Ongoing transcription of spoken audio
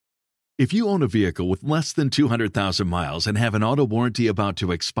If you own a vehicle with less than 200,000 miles and have an auto warranty about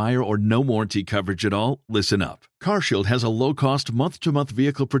to expire or no warranty coverage at all, listen up. CarShield has a low-cost month-to-month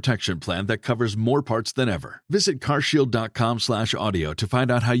vehicle protection plan that covers more parts than ever. Visit carshield.com/audio to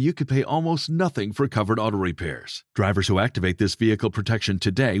find out how you could pay almost nothing for covered auto repairs. Drivers who activate this vehicle protection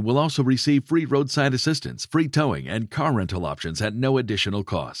today will also receive free roadside assistance, free towing, and car rental options at no additional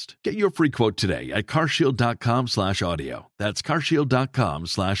cost. Get your free quote today at carshield.com/audio. That's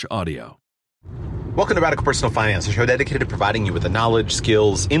carshield.com/audio. Welcome to Radical Personal Finance, a show dedicated to providing you with the knowledge,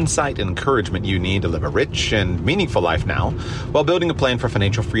 skills, insight, and encouragement you need to live a rich and meaningful life now while building a plan for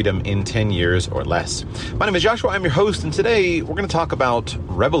financial freedom in 10 years or less. My name is Joshua. I'm your host, and today we're going to talk about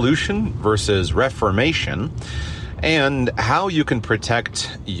revolution versus reformation and how you can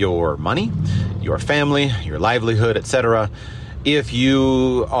protect your money, your family, your livelihood, etc. if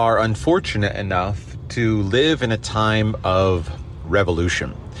you are unfortunate enough to live in a time of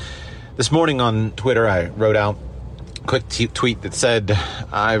revolution. This morning on Twitter, I wrote out a quick tweet that said,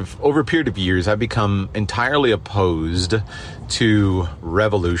 over a period of years, I've become entirely opposed to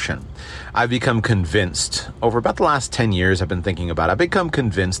revolution. I've become convinced, over about the last 10 years I've been thinking about it, I've become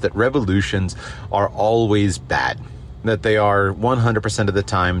convinced that revolutions are always bad, that they are 100% of the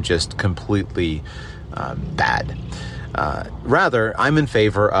time just completely bad. Rather, I'm in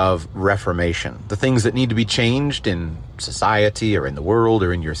favor of reformation. The things that need to be changed in society or in the world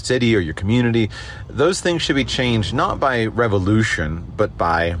or in your city or your community, those things should be changed not by revolution, but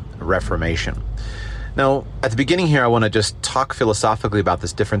by reformation. Now, at the beginning here, I want to just talk philosophically about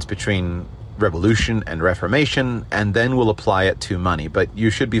this difference between revolution and reformation, and then we'll apply it to money. But you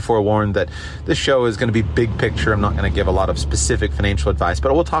should be forewarned that this show is going to be big picture. I'm not going to give a lot of specific financial advice, but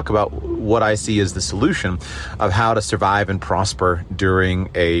I will talk about what I see as the solution of how to survive and prosper during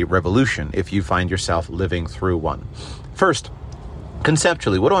a revolution if you find yourself living through one. First,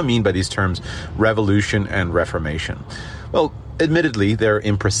 conceptually, what do I mean by these terms, revolution and reformation? Well, admittedly, they're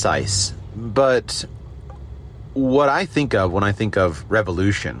imprecise, but what I think of when I think of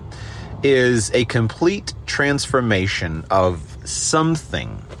revolution is a complete transformation of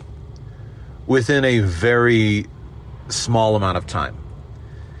something within a very small amount of time.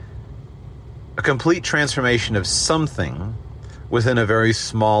 A complete transformation of something within a very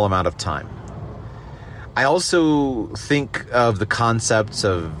small amount of time. I also think of the concepts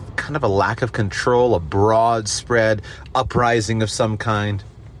of kind of a lack of control, a broad spread uprising of some kind.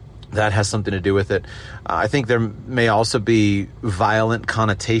 That has something to do with it. I think there may also be violent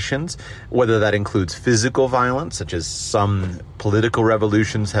connotations, whether that includes physical violence, such as some political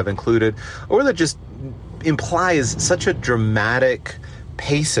revolutions have included, or that just implies such a dramatic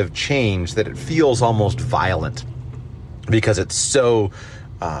pace of change that it feels almost violent because it's so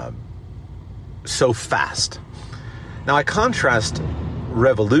fast. Now, I contrast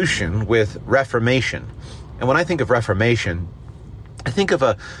revolution with reformation. And when I think of reformation, I think of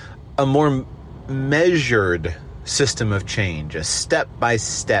a more measured system of change, a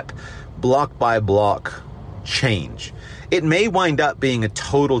step-by-step, block-by-block change. It may wind up being a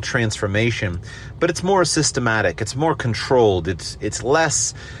total transformation, but it's more systematic, it's more controlled, it's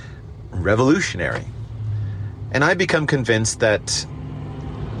less revolutionary. And I become convinced that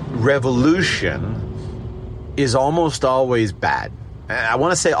revolution is almost always bad. I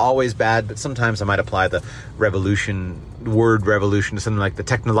want to say always bad, but sometimes I might apply the word revolution to something like the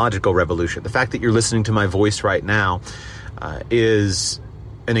technological revolution. The fact that you're listening to my voice right now is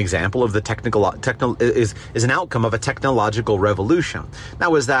an example of is an outcome of a technological revolution.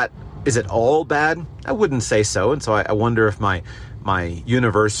 Now, is it all bad? I wouldn't say so, and so I wonder if my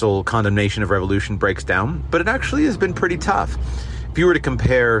universal condemnation of revolution breaks down. But it actually has been pretty tough. If you are to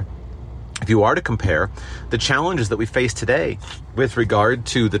compare the challenges that we face today with regard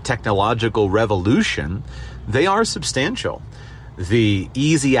to the technological revolution, they are substantial. The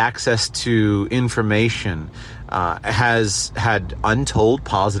easy access to information has had untold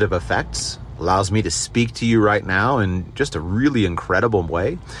positive effects, allows me to speak to you right now in just a really incredible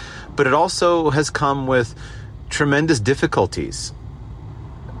way, but it also has come with tremendous difficulties.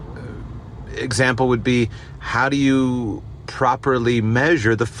 Example would be, how do you properly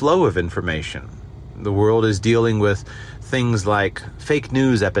measure the flow of information? The world is dealing with things like fake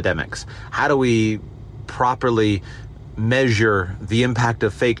news epidemics. How do we properly measure the impact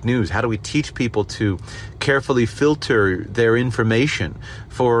of fake news? How do we teach people to carefully filter their information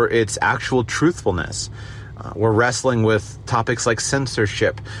for its actual truthfulness? We're wrestling with topics like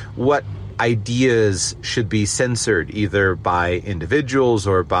censorship. What ideas should be censored, either by individuals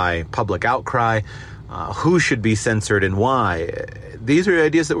or by public outcry? Who should be censored and why? these are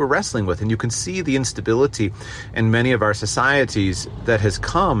ideas that we're wrestling with. And you can see the instability in many of our societies that has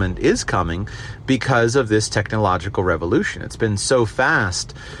come and is coming because of this technological revolution. It's been so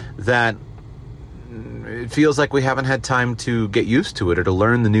fast that it feels like we haven't had time to get used to it or to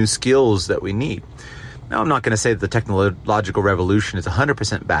learn the new skills that we need. Now, I'm not going to say that the technological revolution is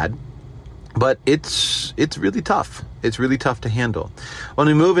 100% bad, but it's really tough. It's really tough to handle. When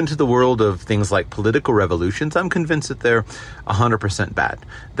we move into the world of things like political revolutions, I'm convinced that they're 100% bad.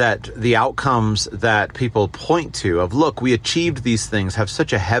 That the outcomes that people point to of, look, we achieved these things, have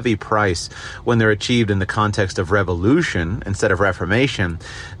such a heavy price when they're achieved in the context of revolution instead of reformation,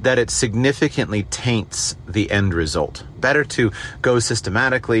 that it significantly taints the end result. Better to go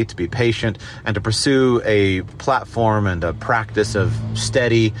systematically, to be patient, and to pursue a platform and a practice of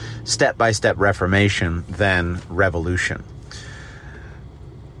steady, step-by-step reformation than revolution.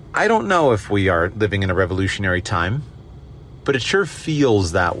 I don't know if we are living in a revolutionary time, but it sure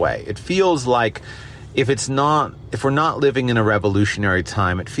feels that way. It feels like if we're not living in a revolutionary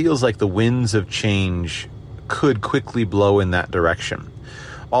time, it feels like the winds of change could quickly blow in that direction.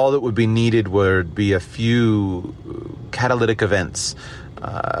 All that would be needed would be a few catalytic events,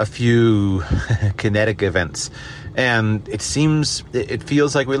 a few kinetic events, and it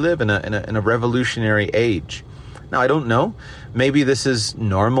feels like we live in a revolutionary age. Now, I don't know. Maybe this is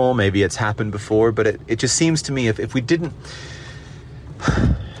normal. Maybe it's happened before. But it just seems to me if we didn't...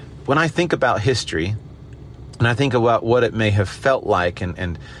 When I think about history, and I think about what it may have felt like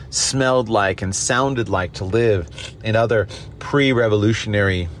and smelled like and sounded like to live in other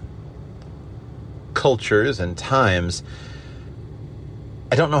pre-revolutionary cultures and times,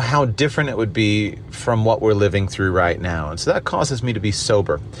 I don't know how different it would be from what we're living through right now. And so that causes me to be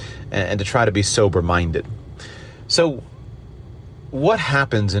sober and to try to be sober-minded. So what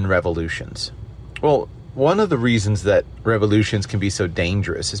happens in revolutions? Well, one of the reasons that revolutions can be so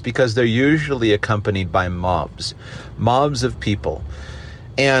dangerous is because they're usually accompanied by mobs of people.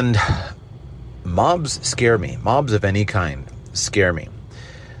 And mobs scare me. Mobs of any kind scare me.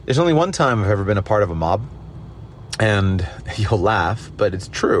 There's only one time I've ever been a part of a mob, and you'll laugh, but it's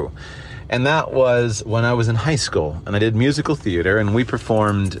true. And that was when I was in high school, and I did musical theater, and we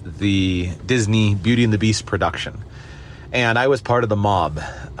performed the Disney Beauty and the Beast production. And I was part of the mob.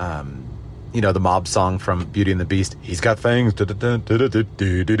 The mob song from Beauty and the Beast. He's got fangs. Kill the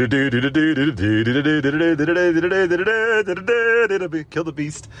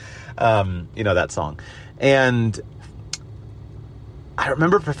beast. That song. And I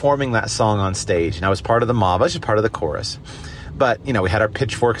remember performing that song on stage, and I was part of the mob. I was just part of the chorus. But, we had our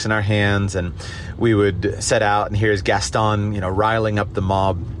pitchforks in our hands, and we would set out, and here's Gaston, riling up the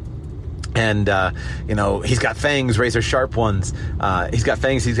mob. And, he's got fangs, razor sharp ones. He's got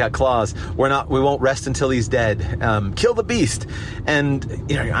fangs, he's got claws. We won't rest until he's dead. Kill the beast.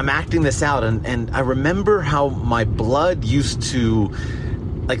 And, I'm acting this out. And I remember how my blood used to,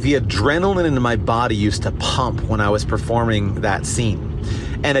 like the adrenaline in my body used to pump when I was performing that scene.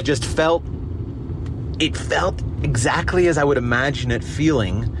 And it just felt exactly as I would imagine it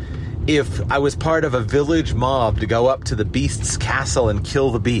feeling if I was part of a village mob to go up to the beast's castle and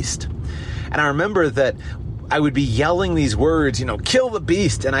kill the beast. And I remember that I would be yelling these words, kill the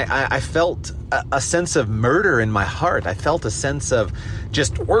beast. And I felt a sense of murder in my heart. I felt a sense of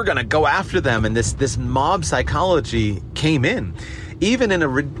just, we're going to go after them. And this mob psychology came in, even in a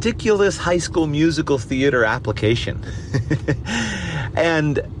ridiculous High School Musical theater application.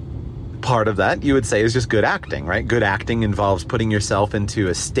 And part of that, you would say, is just good acting, right? Good acting involves putting yourself into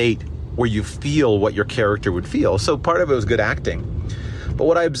a state where you feel what your character would feel. So part of it was good acting. But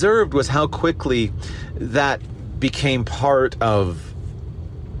what I observed was how quickly that became part of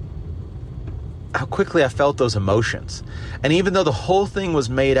how quickly I felt those emotions. And even though the whole thing was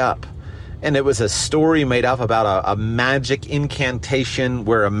made up, and it was a story made up about a magic incantation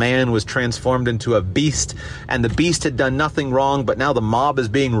where a man was transformed into a beast, and the beast had done nothing wrong, but now the mob is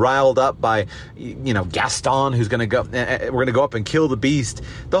being riled up by, Gaston, who's going to go, we're going to go up and kill the beast.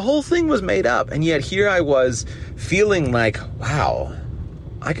 The whole thing was made up. And yet here I was feeling like, wow,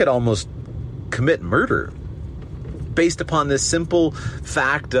 I could almost commit murder based upon this simple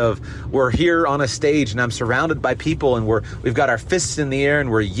fact of we're here on a stage and I'm surrounded by people and we've got our fists in the air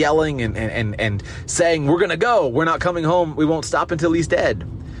and we're yelling and saying, we're going to go, we're not coming home, we won't stop until he's dead.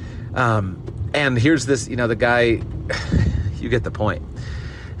 And here's this, the guy, you get the point.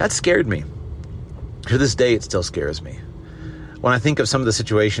 That scared me. To this day, it still scares me. When I think of some of the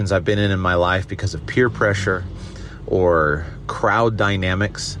situations I've been in my life because of peer pressure or crowd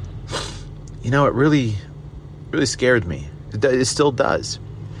dynamics, it really scared me. It still does.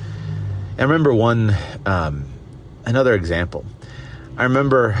 I remember another example. I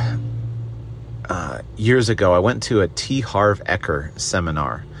remember years ago, I went to a T. Harv Eker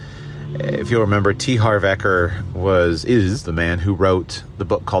seminar. If you'll remember, T. Harv Eker is the man who wrote the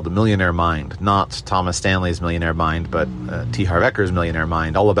book called The Millionaire Mind, not Thomas Stanley's Millionaire Mind, but T. Harv Eker's Millionaire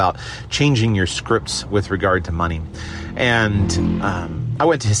Mind, all about changing your scripts with regard to money. And I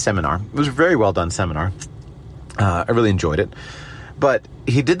went to his seminar. It was a very well done seminar. I really enjoyed it. But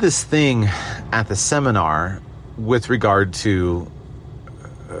he did this thing at the seminar with regard to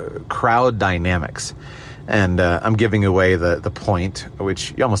crowd dynamics. And I'm giving away the point,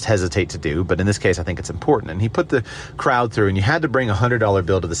 which you almost hesitate to do, but in this case, I think it's important. And he put the crowd through, and you had to bring a $100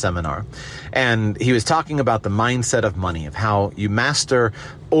 bill to the seminar. And he was talking about the mindset of money, of how you master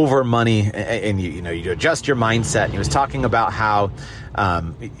over money, and you adjust your mindset. And he was talking about how,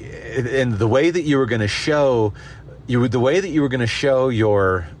 and the way that you were going to show,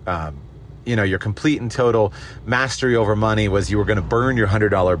 your your complete and total mastery over money was you were going to burn your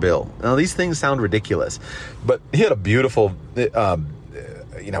 $100 bill. Now, these things sound ridiculous, but he had a beautiful,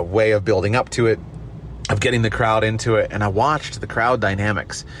 way of building up to it, of getting the crowd into it. And I watched the crowd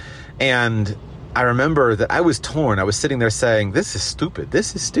dynamics, and I remember that I was torn. I was sitting there saying, this is stupid.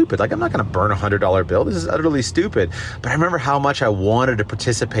 This is stupid. Like, I'm not going to burn a $100 bill. This is utterly stupid. But I remember how much I wanted to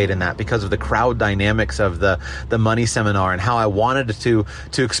participate in that because of the crowd dynamics of the money seminar and how I wanted to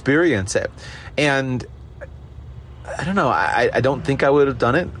experience it. And I don't know. I don't think I would have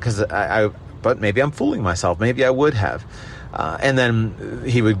done it because but maybe I'm fooling myself. Maybe I would have. And then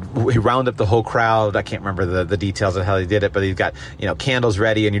he round up the whole crowd. I can't remember the details of how he did it, but he's got, candles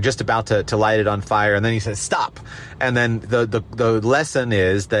ready, and you're just about to light it on fire. And then he says, stop. And then the lesson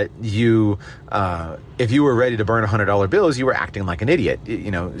is that if you were ready to burn $100 bills, you were acting like an idiot.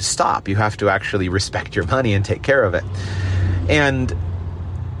 Stop. You have to actually respect your money and take care of it. And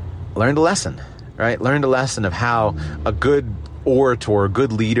learned a lesson, right? Learned a lesson of how a good orator, a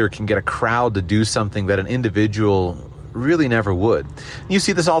good leader can get a crowd to do something that an individual really never would. You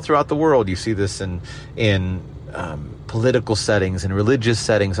see this all throughout the world. You see this in political settings and religious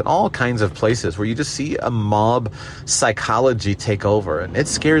settings and all kinds of places where you just see a mob psychology take over, and it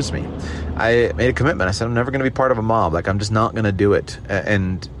scares me. I made a commitment. I said, I'm never going to be part of a mob. Like, I'm just not going to do it.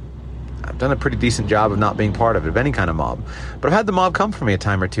 And I've done a pretty decent job of not being part of any kind of mob. But I've had the mob come for me a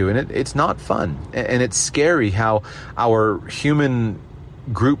time or two, and it's not fun. And it's scary how our human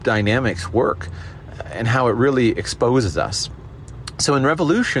group dynamics work, and how it really exposes us. So in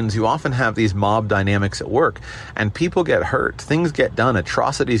revolutions, you often have these mob dynamics at work, and people get hurt, things get done,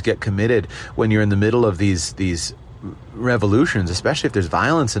 atrocities get committed when you're in the middle of these revolutions, especially if there's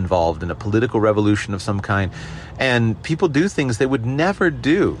violence involved in a political revolution of some kind, and people do things they would never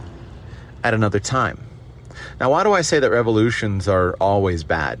do at another time. Now, why do I say that revolutions are always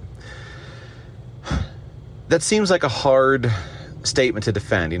bad? That seems like a hard statement to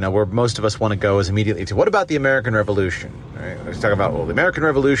defend, where most of us want to go is immediately to, what about the American Revolution? Right? Let's talk about, the American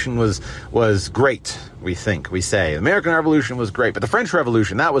Revolution was great, we say. The American Revolution was great, but the French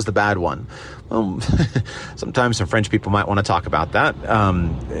Revolution, that was the bad one. Well, sometimes some French people might want to talk about that.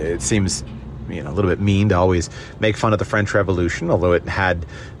 It seems, a little bit mean to always make fun of the French Revolution, although it had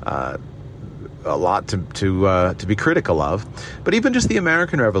a lot to be critical of. But even just the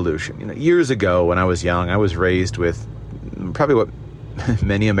American Revolution, years ago when I was young, I was raised with probably what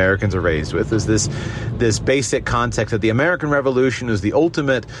many Americans are raised with, is this basic concept that the American Revolution is the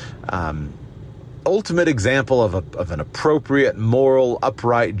ultimate example of an appropriate, moral,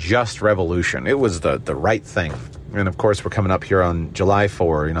 upright, just revolution. It was the right thing. And of course, we're coming up here on July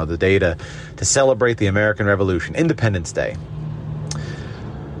 4, the day to celebrate the American Revolution, Independence Day.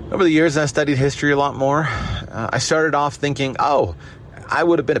 Over the years, I studied history a lot more. I started off thinking, I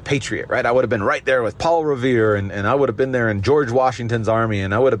would have been a patriot, right? I would have been right there with Paul Revere, and I would have been there in George Washington's army,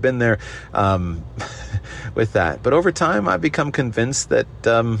 and I would have been there with that. But over time, I've become convinced that,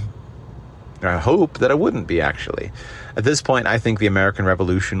 I hope that I wouldn't be, actually. At this point, I think the American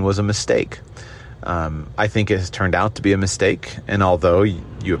Revolution was a mistake. I think it has turned out to be a mistake, and although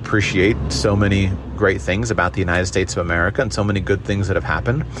you appreciate so many great things about the United States of America and so many good things that have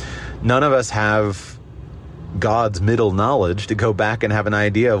happened, none of us have God's middle knowledge to go back and have an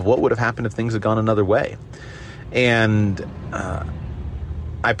idea of what would have happened if things had gone another way. And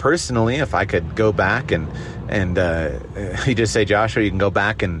I personally, if I could go back and you just say, Joshua, you can go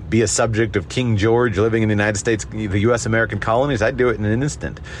back and be a subject of King George living in the United States, the U.S. American colonies, I'd do it in an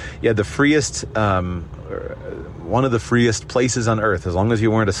instant. You had the freest, one of the freest places on earth, as long as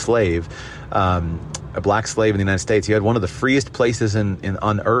you weren't a slave. a black slave in the United States, you had one of the freest places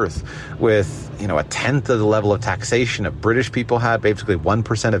on earth with, a tenth of the level of taxation of British people had. Basically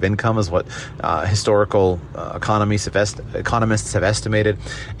 1% of income is what historical economists have estimated.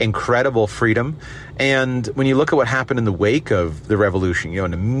 Incredible freedom. And when you look at what happened in the wake of the revolution,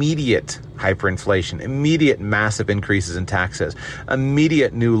 an immediate hyperinflation, immediate massive increases in taxes,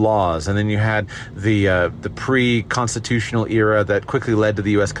 immediate new laws, and then you had the pre-constitutional era that quickly led to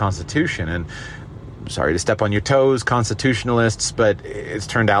the U.S. Constitution. And sorry to step on your toes, constitutionalists, but it's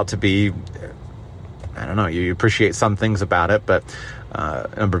turned out to be, I don't know, you appreciate some things about it, but a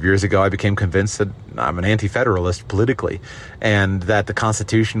number of years ago, I became convinced that I'm an anti-federalist politically, and that the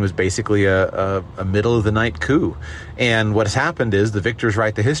Constitution was basically a middle-of-the-night coup. And what has happened is the victors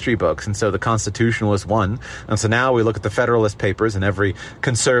write the history books, and so the Constitutionalists won. And so now we look at the Federalist Papers, and every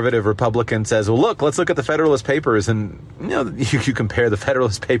conservative Republican says, well, let's look at the Federalist Papers. And, you compare the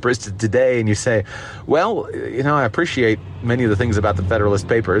Federalist Papers to today, and you say, well, I appreciate many of the things about the Federalist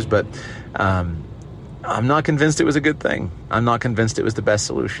Papers, but I'm not convinced it was a good thing. I'm not convinced it was the best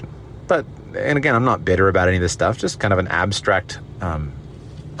solution. And again, I'm not bitter about any of this stuff, just kind of an abstract,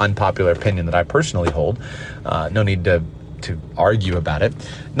 unpopular opinion that I personally hold. No need to argue about it.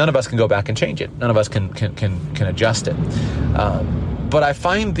 None of us can go back and change it. None of us can adjust it. But I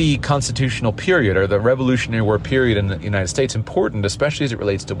find the constitutional period, or the Revolutionary War period in the United States, important, especially as it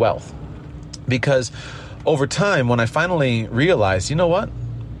relates to wealth. Because over time, when I finally realized, you know what?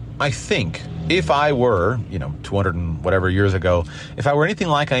 I think if I were, 200 and whatever years ago, if I were anything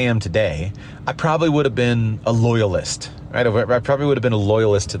like I am today, I probably would have been a loyalist, right? I probably would have been a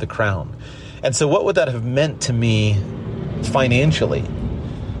loyalist to the crown. And so what would that have meant to me financially?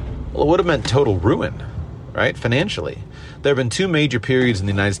 Well, it would have meant total ruin, right? Financially. There have been two major periods in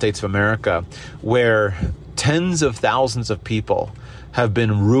the United States of America where tens of thousands of people have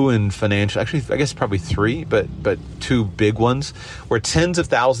been ruined financially. Actually, I guess probably three, but two big ones, where tens of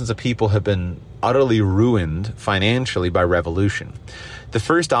thousands of people have been utterly ruined financially by revolution. The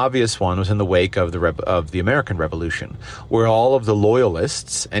first obvious one was in the wake of the American Revolution, where all of the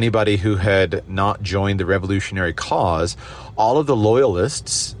loyalists, anybody who had not joined the revolutionary cause, all of the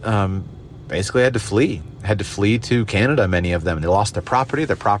loyalists basically had to flee to Canada, many of them. They lost their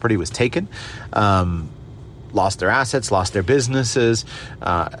property was taken. Lost their assets, lost their businesses,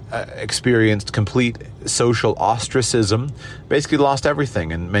 experienced complete social ostracism, basically lost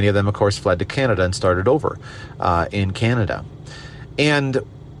everything. And many of them, of course, fled to Canada and started over in Canada. And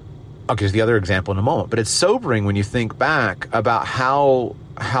I'll give you the other example in a moment. But it's sobering when you think back about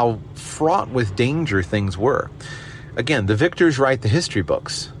how fraught with danger things were. Again, the victors write the history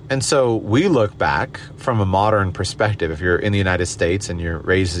books. And so we look back from a modern perspective. If you're in the United States and you're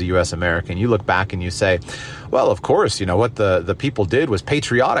raised as a U.S. American, you look back and you say, well, of course, what the people did was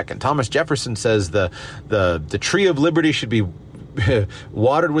patriotic. And Thomas Jefferson says the tree of liberty should be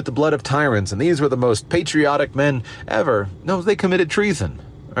watered with the blood of tyrants. And these were the most patriotic men ever. No, they committed treason,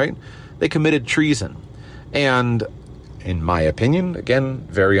 right? They committed treason. And in my opinion, again,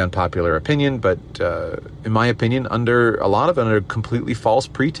 very unpopular opinion, but in my opinion, under completely false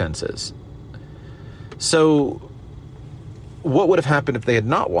pretenses. So what would have happened if they had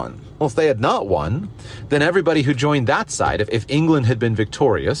not won? Well, if they had not won, then everybody who joined that side, if England had been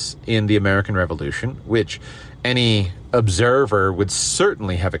victorious in the American Revolution, which any observer would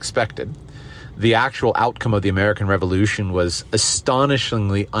certainly have expected, the actual outcome of the American Revolution was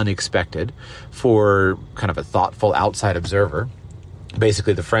astonishingly unexpected for kind of a thoughtful outside observer.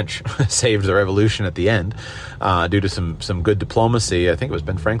 Basically, the French saved the revolution at the end due to some good diplomacy. I think it was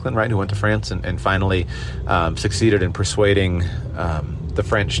Ben Franklin, right, who went to France and finally succeeded in persuading the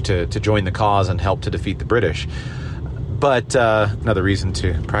French to join the cause and help to defeat the British. But another reason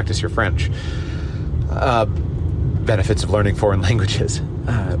to practice your French. Benefits of learning foreign languages.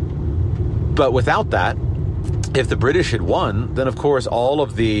 But without that, if the British had won, then of course all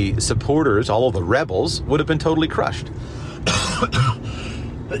of the supporters, all of the rebels would have been totally crushed.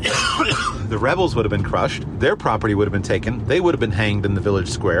 The rebels would have been crushed. Their property would have been taken. They would have been hanged in the village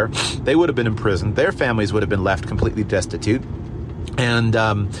square. They would have been imprisoned. Their families would have been left completely destitute. And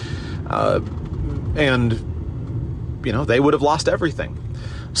they would have lost everything.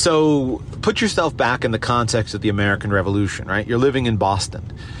 So put yourself back in the context of the American Revolution, right? You're living in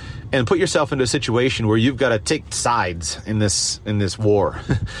Boston. And put yourself into a situation where you've got to take sides in this war.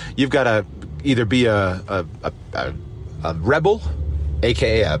 You've got to either be a rebel,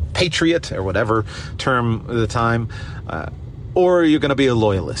 aka a patriot, or whatever term of the time, or you're going to be a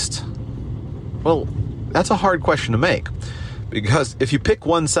loyalist. Well, that's a hard question to make, because if you pick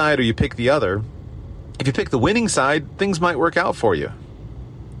one side or you pick the other, if you pick the winning side, things might work out for you.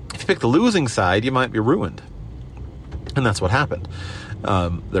 If you pick the losing side, you might be ruined. And that's what happened.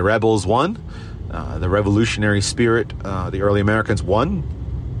 The rebels won. The revolutionary spirit, the early Americans won.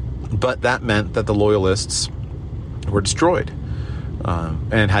 But that meant that the loyalists were destroyed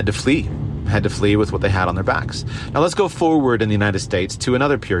and had to flee with what they had on their backs. Now let's go forward in the United States to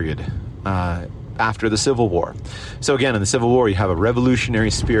another period after the Civil War. So again, in the Civil War, you have a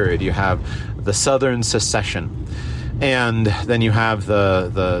revolutionary spirit. You have the Southern secession. And then you have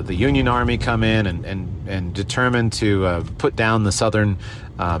the Union Army come in and determined to put down the Southern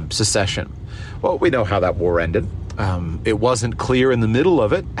secession. Well, we know how that war ended. It wasn't clear in the middle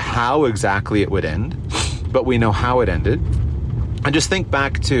of it how exactly it would end, but we know how it ended. And just think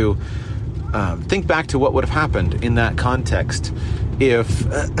back to what would have happened in that context if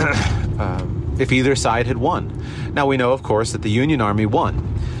either side had won. Now we know, of course, that the Union Army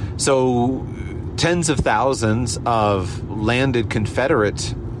won. So tens of thousands of landed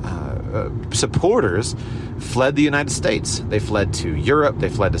Confederate supporters fled the United States. They fled to Europe. They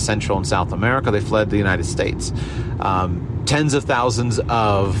fled to Central and South America. They fled the United States. Tens of thousands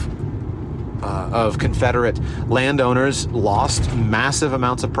of Confederate landowners lost massive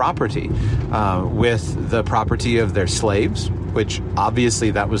amounts of property with the property of their slaves, which obviously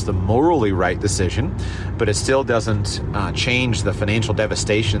that was the morally right decision, but it still doesn't change the financial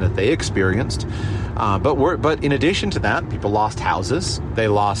devastation that they experienced. But in addition to that, people lost houses, they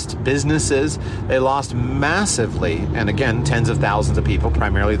lost businesses, they lost massively, and again, tens of thousands of people,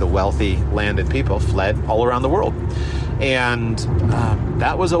 primarily the wealthy landed people, fled all around the world. And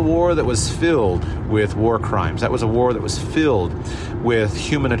that was a war that was filled with war crimes. That was a war that was filled with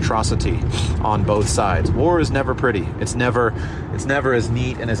human atrocity on both sides. War is never pretty. It's never as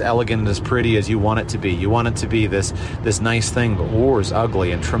neat and as elegant and as pretty as you want it to be. You want it to be this nice thing, but war is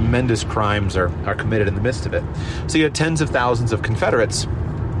ugly and tremendous crimes are committed in the midst of it. So you had tens of thousands of Confederates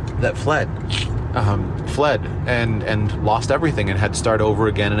that fled and lost everything and had to start over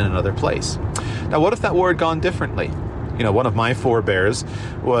again in another place. Now, what if that war had gone differently? You know, one of my forebears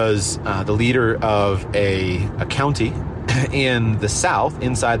was the leader of a county in the South,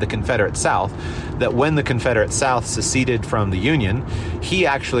 inside the Confederate South, that when the Confederate South seceded from the Union, he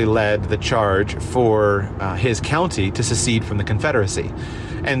actually led the charge for his county to secede from the Confederacy.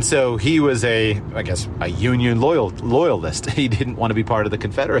 And so he was a Union loyalist. He didn't want to be part of the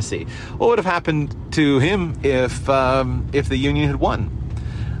Confederacy. What would have happened to him if the Union had won?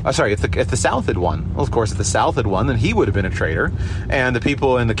 If the South had won. Well, of course, if the South had won, then he would have been a traitor. And the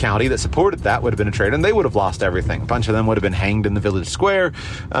people in the county that supported that would have been a traitor, and they would have lost everything. A bunch of them would have been hanged in the village square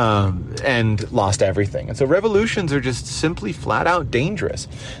and lost everything. And so revolutions are just simply flat out dangerous.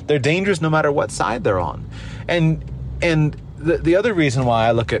 They're dangerous no matter what side they're on. And the other reason why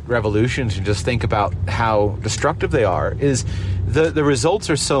I look at revolutions and just think about how destructive they are is the results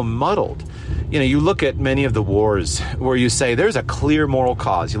are so muddled. You know, you look at many of the wars where you say there's a clear moral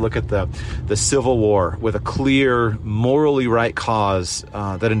cause. You look at the Civil War with a clear, morally right cause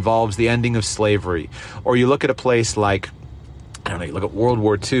that involves the ending of slavery. Or you look at a place like, you look at World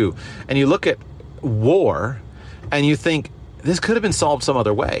War II, and you look at war and you think, this could have been solved some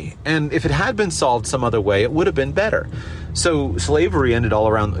other way. And if it had been solved some other way, it would have been better. So slavery ended all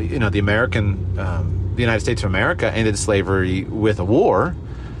around, the United States of America ended slavery with a war.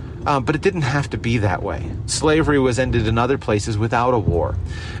 But it didn't have to be that way. Slavery was ended in other places without a war.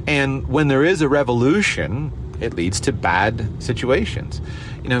 And when there is a revolution, it leads to bad situations.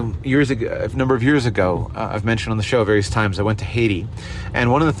 You know, a number of years ago, I've mentioned on the show various times, I went to Haiti.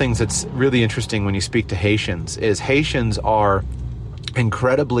 And one of the things that's really interesting when you speak to Haitians is Haitians are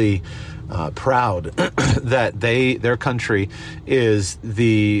incredibly proud that their country has,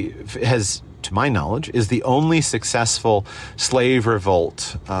 to my knowledge, is the only successful slave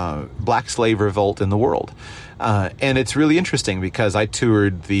revolt, black slave revolt in the world. And it's really interesting because I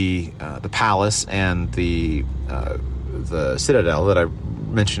toured the palace and the citadel that I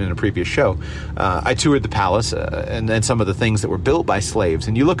mentioned in a previous show. I toured the palace and some of the things that were built by slaves.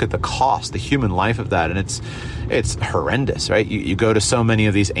 And you look at the cost, the human life of that, and it's horrendous, right? You go to so many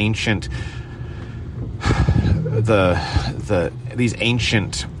of these ancient, these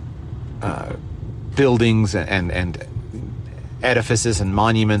ancient buildings and edifices and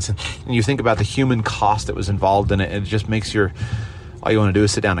monuments, and you think about the human cost that was involved in it, and it just makes all you want to do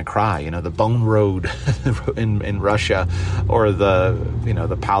is sit down and cry. You know, the Bone Road in Russia, or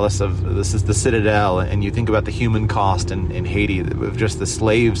the palace of the Citadel, and you think about the human cost in Haiti of just the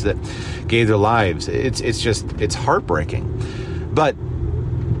slaves that gave their lives. It's heartbreaking. But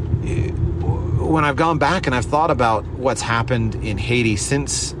when I've gone back and I've thought about what's happened in Haiti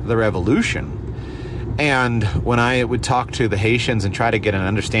since the revolution, And when I would talk to the Haitians and try to get an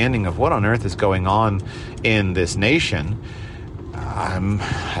understanding of what on earth is going on in this nation,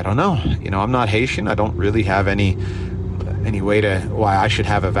 I don't know. I'm not Haitian. I don't really have any way to why I should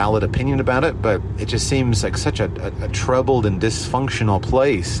have a valid opinion about it, but it just seems like such a troubled and dysfunctional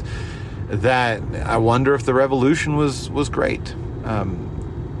place that I wonder if the revolution was great.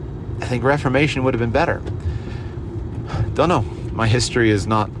 I think Reformation would have been better. Don't know. My history is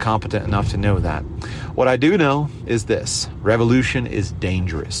not competent enough to know that. What I do know is this: revolution is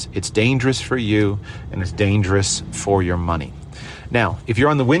dangerous. It's dangerous for you, and it's dangerous for your money. Now, if you're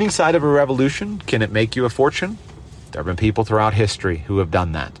on the winning side of a revolution, can it make you a fortune? There have been people throughout history who have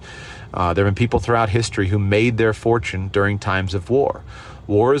done that. There have been people throughout history who made their fortune during times of war.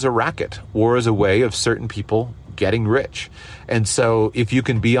 War is a racket. War is a way of certain people getting rich. And so if you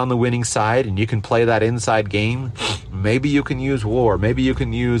can be on the winning side and you can play that inside game, maybe you can use war. Maybe you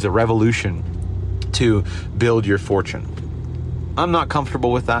can use a revolution to build your fortune. I'm not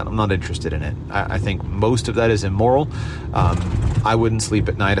comfortable with that. I'm not interested in it. I think most of that is immoral. I wouldn't sleep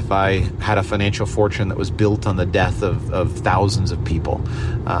at night if I had a financial fortune that was built on the death of thousands of people.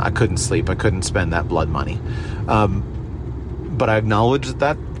 I couldn't sleep. I couldn't spend that blood money. But I acknowledge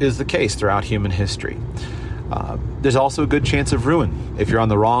that is the case throughout human history. There's also a good chance of ruin. If you're on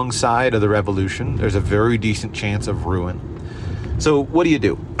the wrong side of the revolution, there's a very decent chance of ruin. So what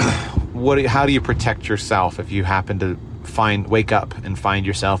do? How do you protect yourself if you happen to wake up and find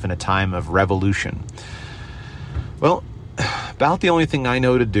yourself in a time of revolution? Well, about the only thing I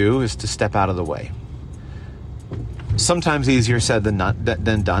know to do is to step out of the way. Sometimes easier said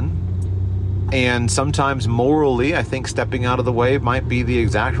than done. And sometimes morally, I think stepping out of the way might be the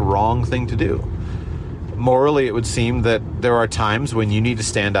exact wrong thing to do. Morally, it would seem that there are times when you need to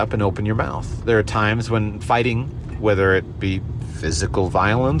stand up and open your mouth. There are times when fighting, whether it be physical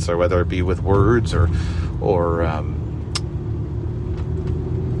violence or whether it be with words or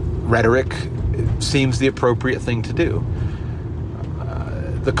rhetoric, seems the appropriate thing to do.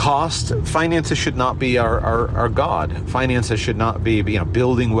 The cost, finances should not be our God. Finances should not be,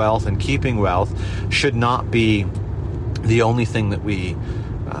 building wealth and keeping wealth should not be the only thing that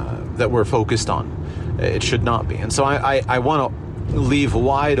we're focused on. It should not be. And so I want to leave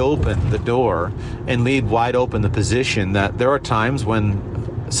wide open the door and leave wide open the position that there are times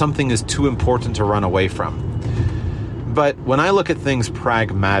when something is too important to run away from. But when I look at things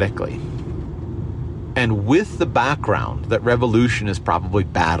pragmatically, and with the background that revolution is probably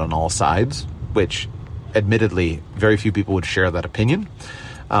bad on all sides, which admittedly very few people would share that opinion,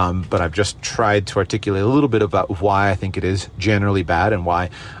 but I've just tried to articulate a little bit about why I think it is generally bad and why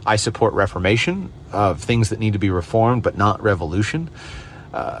I support reformation of things that need to be reformed, but not revolution.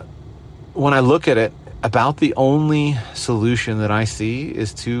 When I look at it, about the only solution that I see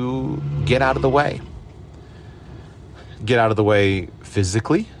is to get out of the way. Get out of the way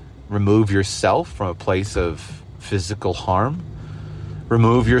physically. Remove yourself from a place of physical harm.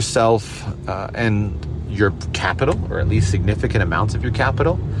 Remove yourself and your capital, or at least significant amounts of your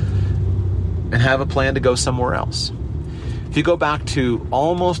capital, and have a plan to go somewhere else. If you go back to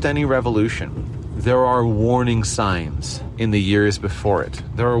almost any revolution, there are warning signs in the years before it.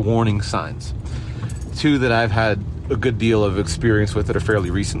 There are warning signs. Two that I've had a good deal of experience with that are fairly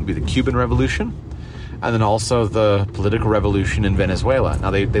recent would be the Cuban Revolution, and then also the political revolution in Venezuela.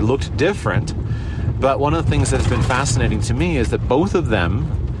 Now, they looked different, but one of the things that's been fascinating to me is that both of them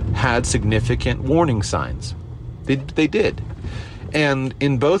had significant warning signs. They did. And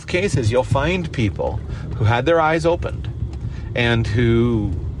in both cases, you'll find people who had their eyes opened, and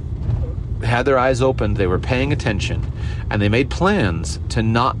who had their eyes opened, they were paying attention, and they made plans to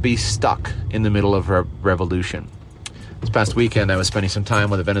not be stuck in the middle of a revolution. This past weekend, I was spending some time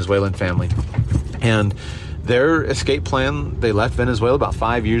with a Venezuelan family, and their escape plan, they left Venezuela about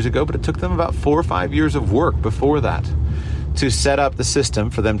 5 years ago, but it took them about 4 or 5 years of work before that to set up the system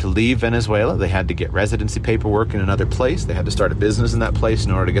for them to leave Venezuela. They had to get residency paperwork in another place. They had to start a business in that place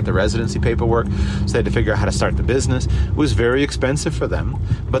in order to get the residency paperwork. So they had to figure out how to start the business. It was very expensive for them,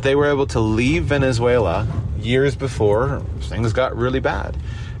 but they were able to leave Venezuela years before things got really bad.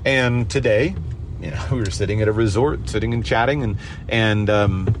 And today, we were sitting at a resort, sitting and chatting, and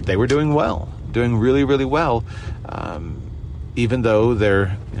they were doing well, doing really, really well. Even though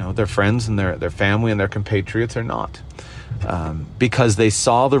their friends and their family and their compatriots are not. Because they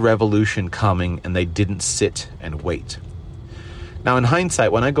saw the revolution coming and they didn't sit and wait. Now, in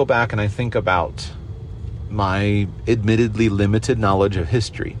hindsight, when I go back and I think about my admittedly limited knowledge of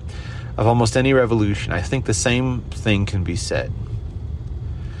history, of almost any revolution, I think the same thing can be said.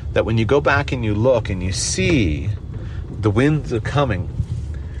 That when you go back and you look and you see the winds are coming,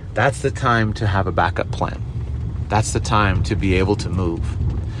 that's the time to have a backup plan. That's the time to be able to move.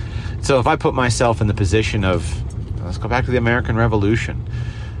 So if I put myself in the position of, let's go back to the American Revolution.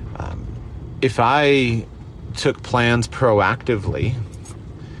 If I took plans proactively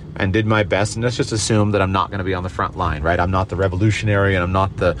and did my best, and let's just assume that I'm not going to be on the front line, right? I'm not the revolutionary and I'm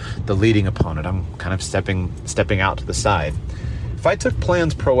not the leading opponent. I'm kind of stepping out to the side. If I took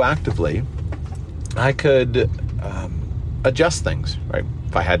plans proactively, I could adjust things, right?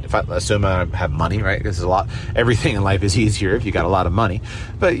 If I assume I have money, right? This is everything in life is easier if you got a lot of money.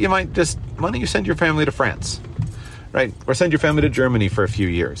 But you might why don't you send your family to France, right? Or send your family to Germany for a few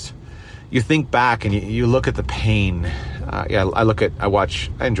years. You think back and you look at the pain. I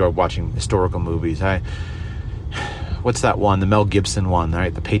enjoy watching historical movies. What's that one? The Mel Gibson one,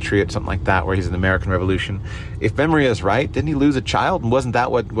 right? The Patriot, something like that, where he's in the American Revolution. If memory is right, didn't he lose a child? And wasn't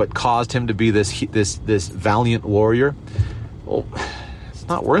that what caused him to be this valiant warrior? Well, it's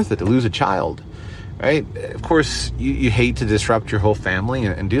not worth it to lose a child, right? Of course, you hate to disrupt your whole family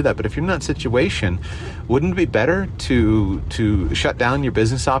and do that, but if you're in that situation, wouldn't it be better to shut down your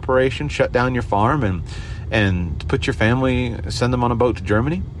business operation, shut down your farm, and put your family, send them on a boat to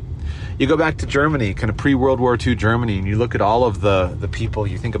Germany? You go back to Germany, kind of pre-World War II Germany, and you look at all of the people.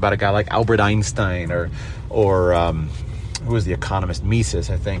 You think about a guy like Albert Einstein or who was the economist, Mises,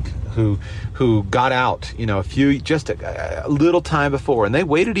 I think, who got out, a little time before, and they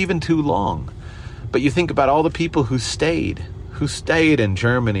waited even too long. But you think about all the people who stayed in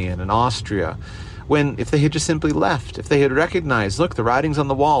Germany and in Austria, if they had just simply left, if they had recognized, look, the writing's on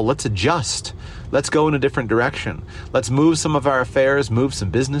the wall, let's adjust, let's go in a different direction, let's move some of our affairs, move some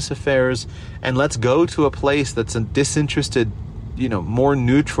business affairs, and let's go to a place that's a disinterested, more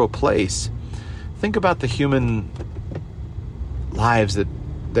neutral place. Think about the human lives that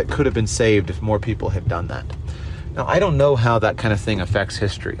could have been saved if more people had done that. Now, I don't know how that kind of thing affects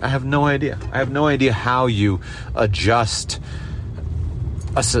history. I have no idea. I have no idea how you adjust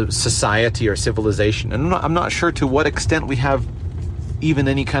a society or civilization. And I'm not sure to what extent we have even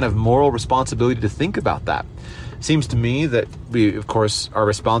any kind of moral responsibility to think about that. It seems to me that we, of course, are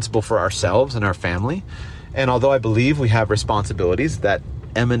responsible for ourselves and our family. And although I believe we have responsibilities that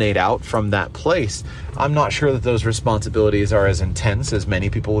emanate out from that place, I'm not sure that those responsibilities are as intense as many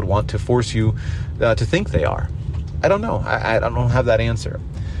people would want to force you to think they are. I don't know. I don't have that answer.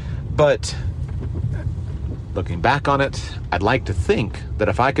 But looking back on it, I'd like to think that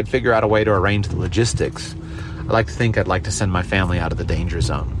if I could figure out a way to arrange the logistics, I'd like to send my family out of the danger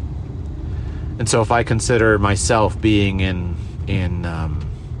zone. And so if I consider myself being in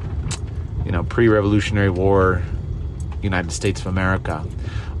pre-Revolutionary War United States of America,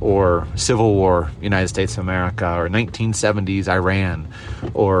 or Civil War United States of America, or 1970s Iran,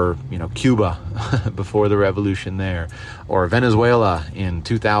 or Cuba before the revolution there, or Venezuela in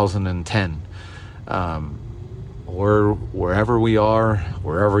 2010, or wherever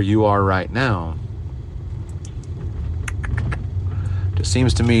you are right now, it just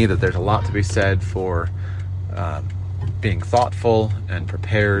seems to me that there's a lot to be said for being thoughtful and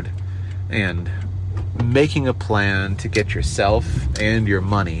prepared and making a plan to get yourself and your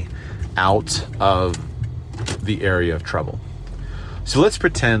money out of the area of trouble. So let's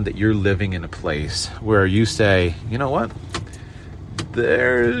pretend that you're living in a place where you say, you know what?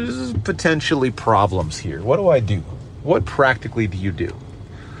 There's potentially problems here. What do I do? What practically do you do?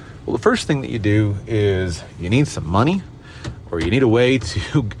 Well, the first thing that you do is you need some money, or you need a way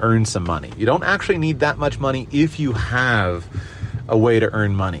to earn some money. You don't actually need that much money if you have a way to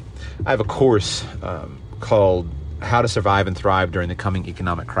earn money. I have a course called How to Survive and Thrive During the Coming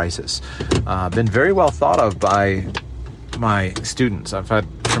Economic Crisis. Been very well thought of by my students. I've had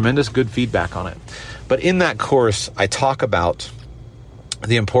tremendous good feedback on it. But in that course, I talk about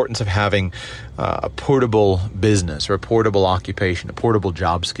the importance of having a portable business or a portable occupation, a portable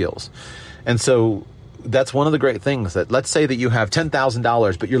job skills. And so that's one of the great things, that let's say that you have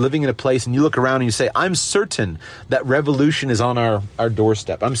 $10,000, but you're living in a place and you look around and you say, I'm certain that revolution is on our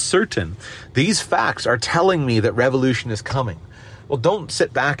doorstep. I'm certain these facts are telling me that revolution is coming. Well, don't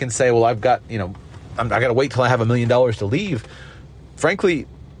sit back and say, well, I got to wait till I have $1 million to leave. Frankly,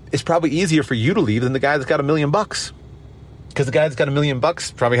 it's probably easier for you to leave than the guy that's got $1 million, because the guy that's got $1 million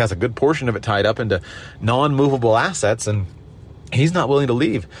probably has a good portion of it tied up into non-movable assets, and he's not willing to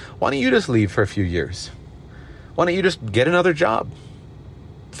leave. Why don't you just leave for a few years? Why don't you just get another job?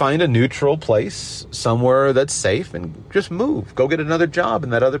 Find a neutral place, somewhere that's safe, and just move. Go get another job in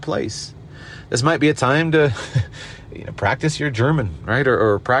that other place. This might be a time to practice your German, right?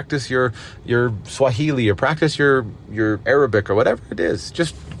 Or practice your Swahili, or practice your Arabic, or whatever it is.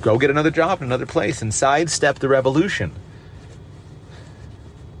 Just go get another job in another place and sidestep the revolution.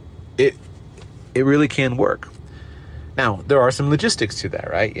 it really can work. Now, there are some logistics to that,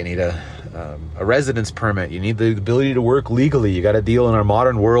 right? You need a residence permit. You need the ability to work legally. You got to deal in our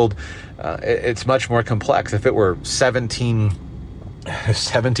modern world. It's much more complex. If it were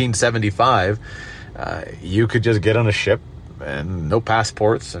 1775, you could just get on a ship and no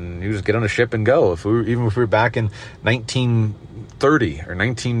passports, and you just get on a ship and go. Even if we were back in 1930 or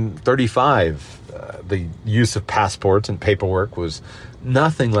 1935, the use of passports and paperwork was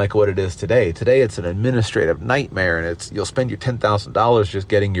nothing like what it is today. Today, it's an administrative nightmare, and you'll spend your $10,000 just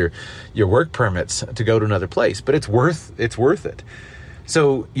getting your work permits to go to another place. But it's worth it.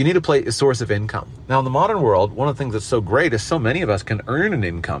 So you need a source of income. Now, in the modern world, one of the things that's so great is so many of us can earn an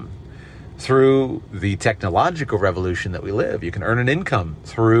income through the technological revolution that we live. You can earn an income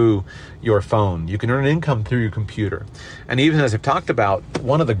through your phone. You can earn an income through your computer. And even as I've talked about,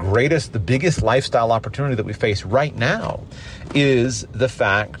 one of the biggest lifestyle opportunity that we face right now is the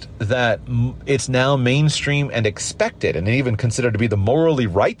fact that it's now mainstream and expected, and even considered to be the morally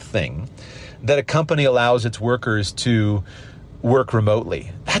right thing, that a company allows its workers to work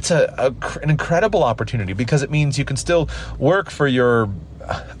remotely. That's an incredible opportunity, because it means you can still work for your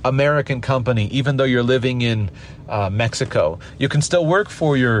American company even though you're living in Mexico. You can still work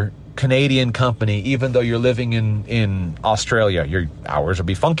for your Canadian company even though you're living in Australia. Your hours will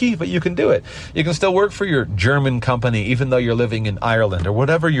be funky, but you can do it. You can still work for your German company even though you're living in Ireland, or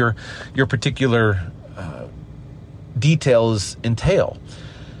whatever your particular details entail.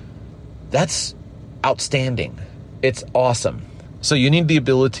 That's outstanding. It's awesome. So you need the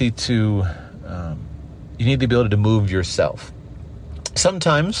ability to move yourself.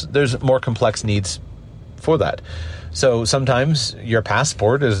 Sometimes there's more complex needs for that. So sometimes your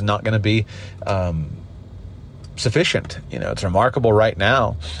passport is not going to be sufficient. It's remarkable right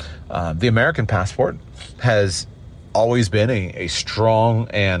now. The American passport has always been a strong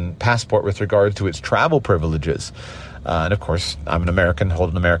passport with regard to its travel privileges. And of course, I'm an American,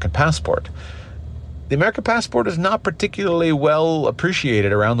 hold an American passport. The American passport is not particularly well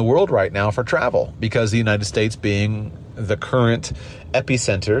appreciated around the world right now for travel, because the United States being the current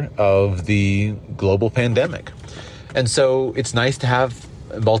epicenter of the global pandemic. And so it's nice to have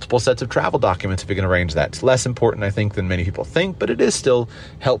multiple sets of travel documents if you can arrange that. It's less important, I think, than many people think, but it is still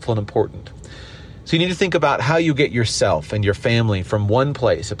helpful and important. So you need to think about how you get yourself and your family from one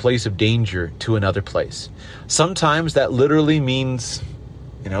place, a place of danger, to another place. Sometimes that literally means,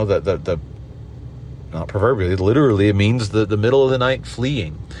 not proverbially, literally it means the middle of the night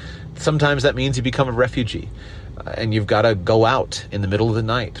fleeing. Sometimes that means you become a refugee and you've got to go out in the middle of the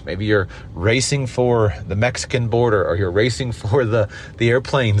night. Maybe you're racing for the Mexican border, or you're racing for the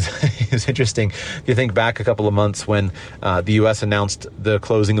airplanes. It's interesting. If you think back a couple of months when the U.S. announced the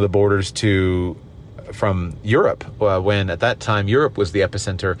closing of the borders from Europe, when at that time Europe was the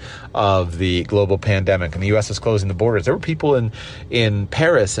epicenter of the global pandemic and the U.S. was closing the borders. There were people in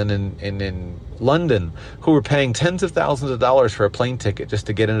Paris and in London who were paying tens of thousands of dollars for a plane ticket just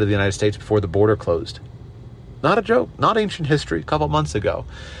to get into the United States before the border closed. Not a joke, not ancient history, a couple of months ago.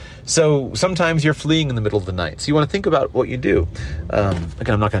 So sometimes you're fleeing in the middle of the night. So you want to think about what you do. Again,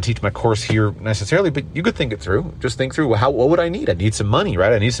 I'm not going to teach my course here necessarily, but you could think it through. Just think through, what would I need? I need some money,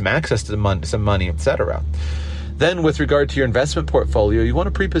 right? I need some access to some money, etc. Then with regard to your investment portfolio, you want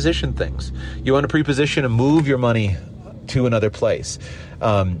to pre-position things. You want to pre-position and move your money to another place.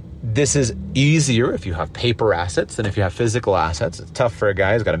 This is easier if you have paper assets than if you have physical assets. It's tough for a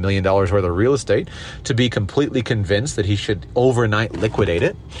guy who's got $1 million worth of real estate to be completely convinced that he should overnight liquidate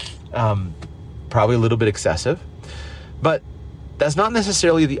it. Probably a little bit excessive, but that's not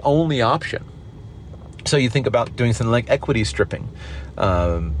necessarily the only option. So you think about doing something like equity stripping.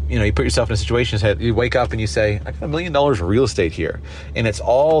 You put yourself in a situation, you wake up and you say, I got $1 million of real estate here, and it's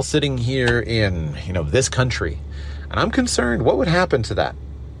all sitting here in, this country. And I'm concerned, what would happen to that?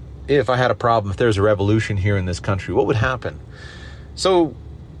 If I had a problem, if there's a revolution here in this country, what would happen? So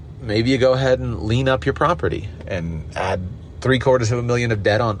maybe you go ahead and lean up your property and add $750,000 of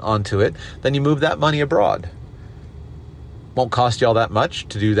debt onto it. Then you move that money abroad. Won't cost you all that much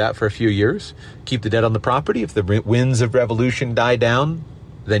to do that for a few years. Keep the debt on the property. If the winds of revolution die down,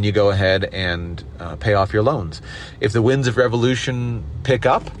 then you go ahead and pay off your loans. If the winds of revolution pick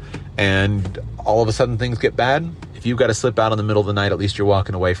up and all of a sudden things get bad, if you've got to slip out in the middle of the night, at least you're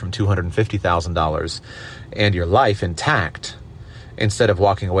walking away from $250,000 and your life intact, instead of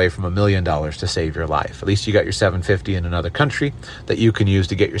walking away from $1 million to save your life. At least you got your $750 in another country that you can use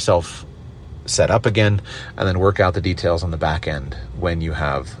to get yourself set up again, and then work out the details on the back end when you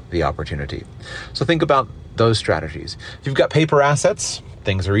have the opportunity. So think about those strategies. If you've got paper assets,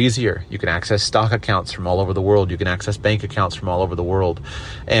 things are easier. You can access stock accounts from all over the world. You can access bank accounts from all over the world.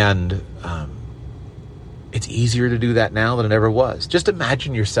 And it's easier to do that now than it ever was. Just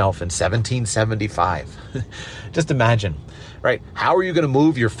imagine yourself in 1775. Just imagine, right? How are you going to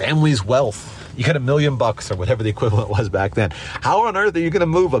move your family's wealth? You got $1 million or whatever the equivalent was back then. How on earth are you going to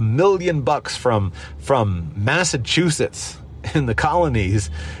move $1 million from Massachusetts in the colonies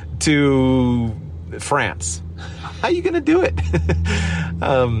to France? How are you going to do it?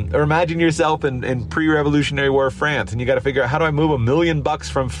 Or imagine yourself in pre-Revolutionary War France, and you got to figure out, how do I move $1 million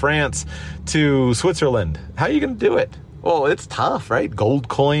from France to Switzerland? How are you going to do it? Well, it's tough, right? Gold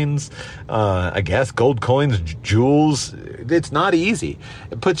coins, gold coins, jewels. It's not easy.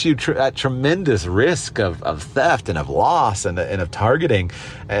 It puts you at tremendous risk of theft and of loss and of targeting.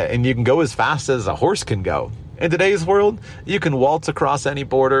 And you can go as fast as a horse can go. In today's world, you can waltz across any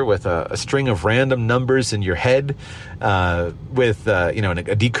border with a string of random numbers in your head, with a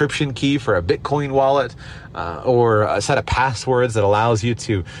decryption key for a Bitcoin wallet, or a set of passwords that allows you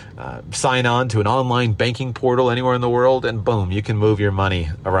to sign on to an online banking portal anywhere in the world, and boom, you can move your money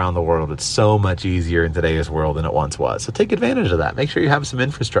around the world. It's so much easier in today's world than it once was. So take advantage of that. Make sure you have some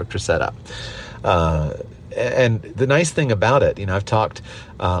infrastructure set up. And the nice thing about it, I've talked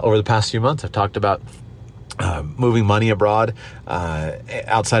over the past few months, I've talked about moving money abroad,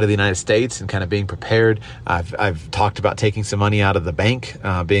 outside of the United States, and kind of being prepared. I've talked about taking some money out of the bank,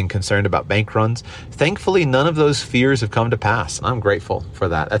 being concerned about bank runs. Thankfully, none of those fears have come to pass, and I'm grateful for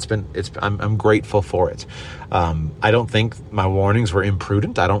that. I'm grateful for it. I don't think my warnings were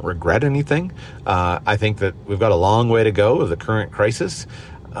imprudent. I don't regret anything. I think that we've got a long way to go of the current crisis,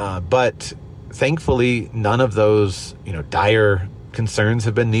 but thankfully, none of those, dire concerns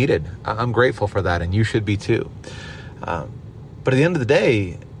have been needed. I'm grateful for that, and you should be too. But at the end of the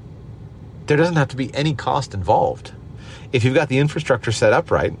day, there doesn't have to be any cost involved. If you've got the infrastructure set up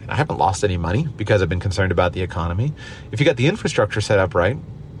right, I haven't lost any money because I've been concerned about the economy. If you got the infrastructure set up right,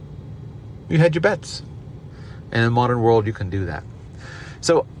 you had your bets. And in the modern world, you can do that.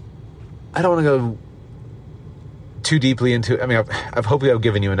 So I don't want to go too deeply into it. I mean, I've hopefully I've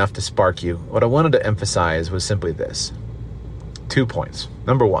given you enough to spark you. What I wanted to emphasize was simply this. 2 points.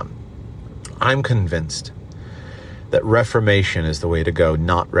 Number one, I'm convinced that reformation is the way to go,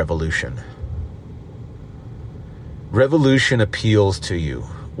 not revolution. Revolution appeals to you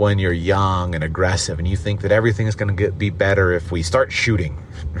when you're young and aggressive and you think that everything is going to be better if we start shooting,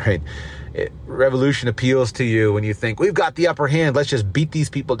 right? Revolution appeals to you when you think, we've got the upper hand, let's just beat these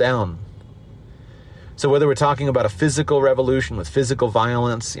people down. So whether we're talking about a physical revolution with physical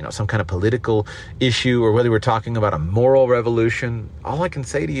violence, some kind of political issue, or whether we're talking about a moral revolution, all I can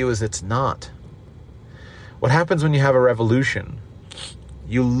say to you is it's not. What happens when you have a revolution?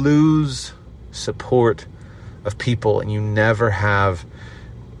 You lose support of people, and you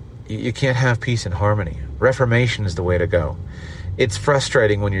can't have peace and harmony. Reformation is the way to go. It's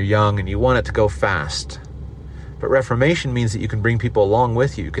frustrating when you're young and you want it to go fast. But reformation means that you can bring people along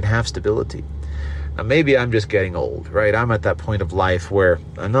with you. You can have stability. Now, maybe I'm just getting old, right? I'm at that point of life where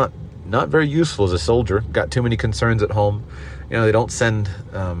I'm not very useful as a soldier. Got too many concerns at home. They don't send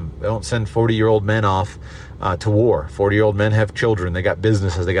 40-year-old men off to war. 40-year-old men have children. They got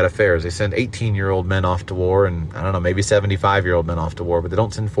businesses. They got affairs. They send 18-year-old men off to war, and I don't know, maybe 75-year-old men off to war, but they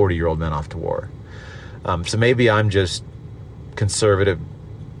don't send 40-year-old men off to war. So maybe I'm just conservative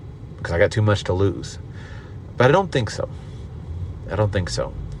because I got too much to lose. But I don't think so.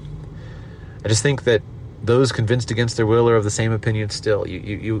 I just think that those convinced against their will are of the same opinion still.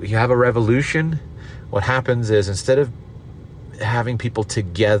 You have a revolution. What happens is, instead of having people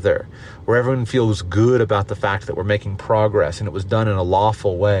together where everyone feels good about the fact that we're making progress and it was done in a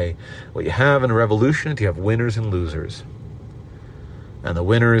lawful way, what you have in a revolution is you have winners and losers. And the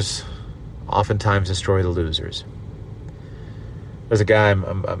winners oftentimes destroy the losers. There's a guy,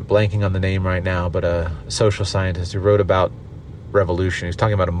 I'm blanking on the name right now, but a social scientist who wrote about revolution. He's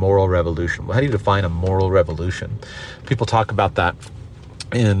talking about a moral revolution. Well, how do you define a moral revolution? People talk about that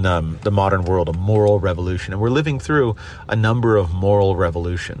in the modern world, a moral revolution. And we're living through a number of moral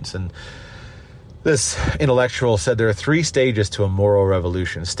revolutions. And this intellectual said there are 3 stages to a moral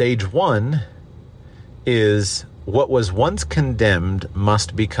revolution. Stage 1 is what was once condemned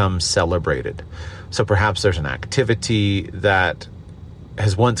must become celebrated. So perhaps there's an activity that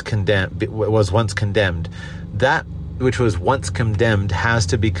was once condemned. That which was once condemned has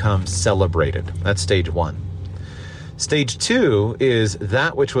to become celebrated. That's stage 1. Stage 2 is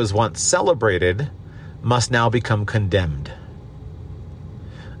that which was once celebrated must now become condemned.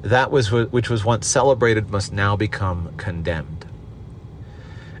 That which was once celebrated must now become condemned.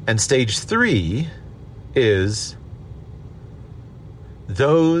 And stage 3 is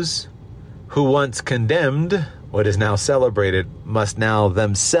Those who once condemned what is now celebrated must now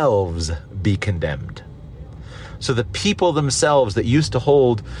themselves be condemned. So the people themselves that used to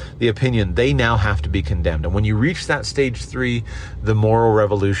hold the opinion, they now have to be condemned. And when you reach that stage 3, the moral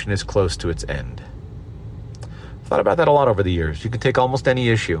revolution is close to its end. I've thought about that a lot over the years. You can take almost any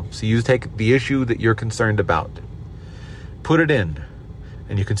issue. So you take the issue that you're concerned about, put it in,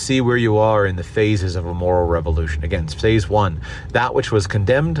 and you can see where you are in the phases of a moral revolution. Again, phase 1, that which was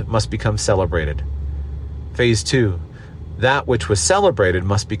condemned must become celebrated. Phase 2, that which was celebrated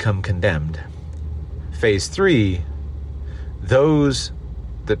must become condemned. Phase 3, those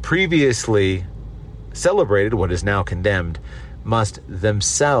that previously celebrated what is now condemned must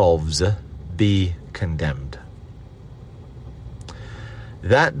themselves be condemned.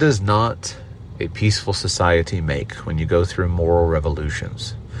 That does not a peaceful society make when you go through moral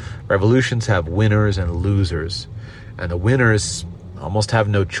revolutions. Revolutions have winners and losers, and the winners almost have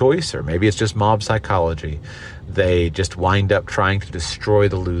no choice, or maybe it's just mob psychology. They just wind up trying to destroy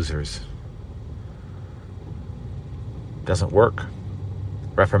the losers. Doesn't work.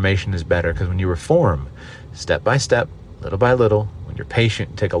 Reformation is better, because when you reform, step by step, little by little, when you're patient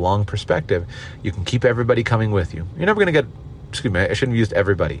and take a long perspective, you can keep everybody coming with you. You're never going to get, I shouldn't have used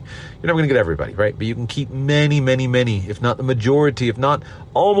everybody. You're never going to get everybody, right? But you can keep many, if not the majority, if not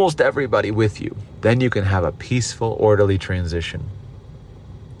almost everybody with you. Then you can have a peaceful, orderly transition.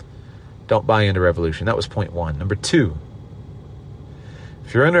 Don't buy into revolution. That was point 1. Number 2,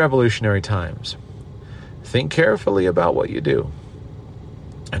 if you're in revolutionary times, think carefully about what you do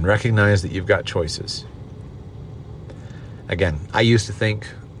and recognize that you've got choices. Again, I used to think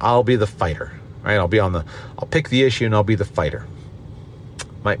I'll be the fighter, right? I'll pick the issue and I'll be the fighter.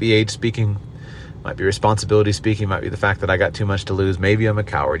 Might be age speaking, might be responsibility speaking, might be the fact that I got too much to lose. Maybe I'm a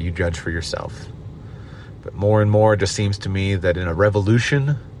coward. You judge for yourself. But more and more, it just seems to me that in a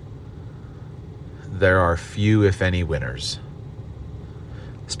revolution, there are few, if any, winners.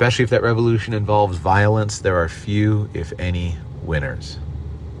 Especially if that revolution involves violence, there are few, if any, winners.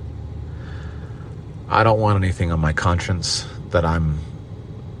 I don't want anything on my conscience that I'm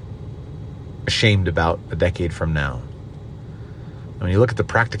ashamed about a decade from now. And when you look at the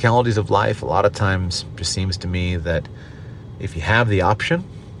practicalities of life, a lot of times it just seems to me that if you have the option,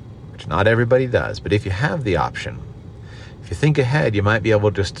 which not everybody does, but if you have the option, if you think ahead, you might be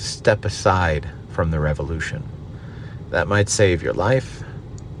able just to step aside from the revolution. That might save your life,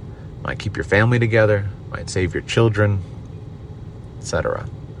 might keep your family together, might save your children, etc.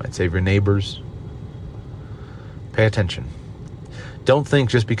 Might save your neighbors. Pay attention. Don't think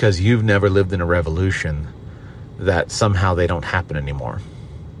just because you've never lived in a revolution that somehow they don't happen anymore.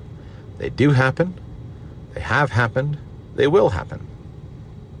 They do happen. They have happened. They will happen.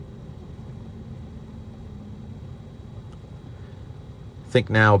 Think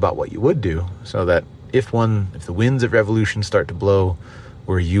now about what you would do so that if the winds of revolution start to blow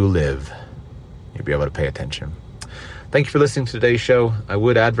where you live, you'll be able to pay attention. Thank you for listening to today's show. I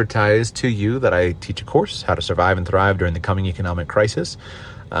would advertise to you that I teach a course, How to Survive and Thrive During the Coming Economic Crisis.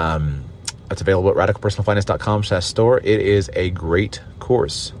 It's available at radicalpersonalfinance.com/store. It is a great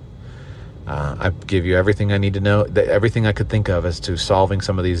course. I give you everything I need to know, everything I could think of as to solving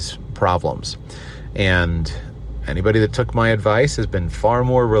some of these problems. And anybody that took my advice has been far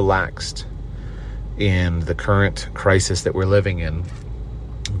more relaxed in the current crisis that we're living in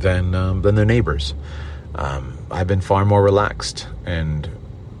than their neighbors. I've been far more relaxed and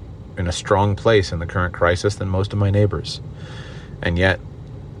in a strong place in the current crisis than most of my neighbors. And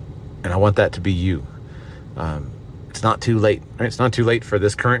I want that to be you. It's not too late. Right? It's not too late for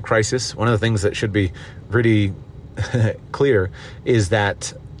this current crisis. One of the things that should be pretty clear is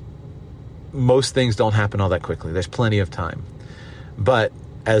that most things don't happen all that quickly. There's plenty of time. But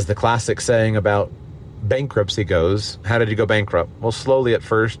as the classic saying about bankruptcy goes, how did you go bankrupt? Well, slowly at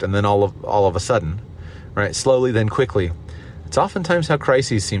first, and then all of a sudden, right? Slowly, then quickly. It's oftentimes how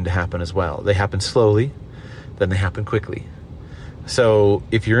crises seem to happen as well. They happen slowly, then they happen quickly. So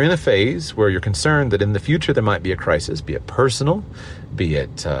if you're in a phase where you're concerned that in the future there might be a crisis, be it personal, be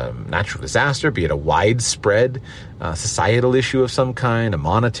it natural disaster, be it a widespread societal issue of some kind, a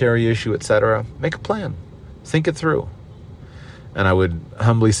monetary issue, etc., make a plan. Think it through. And I would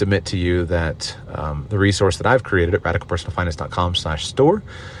humbly submit to you that the resource that I've created at radicalpersonalfinance.com/store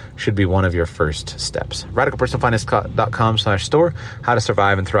should be one of your first steps. radicalpersonalfinance.com/store, How to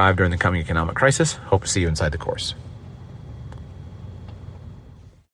Survive and Thrive During the Coming Economic Crisis. Hope to see you inside the course.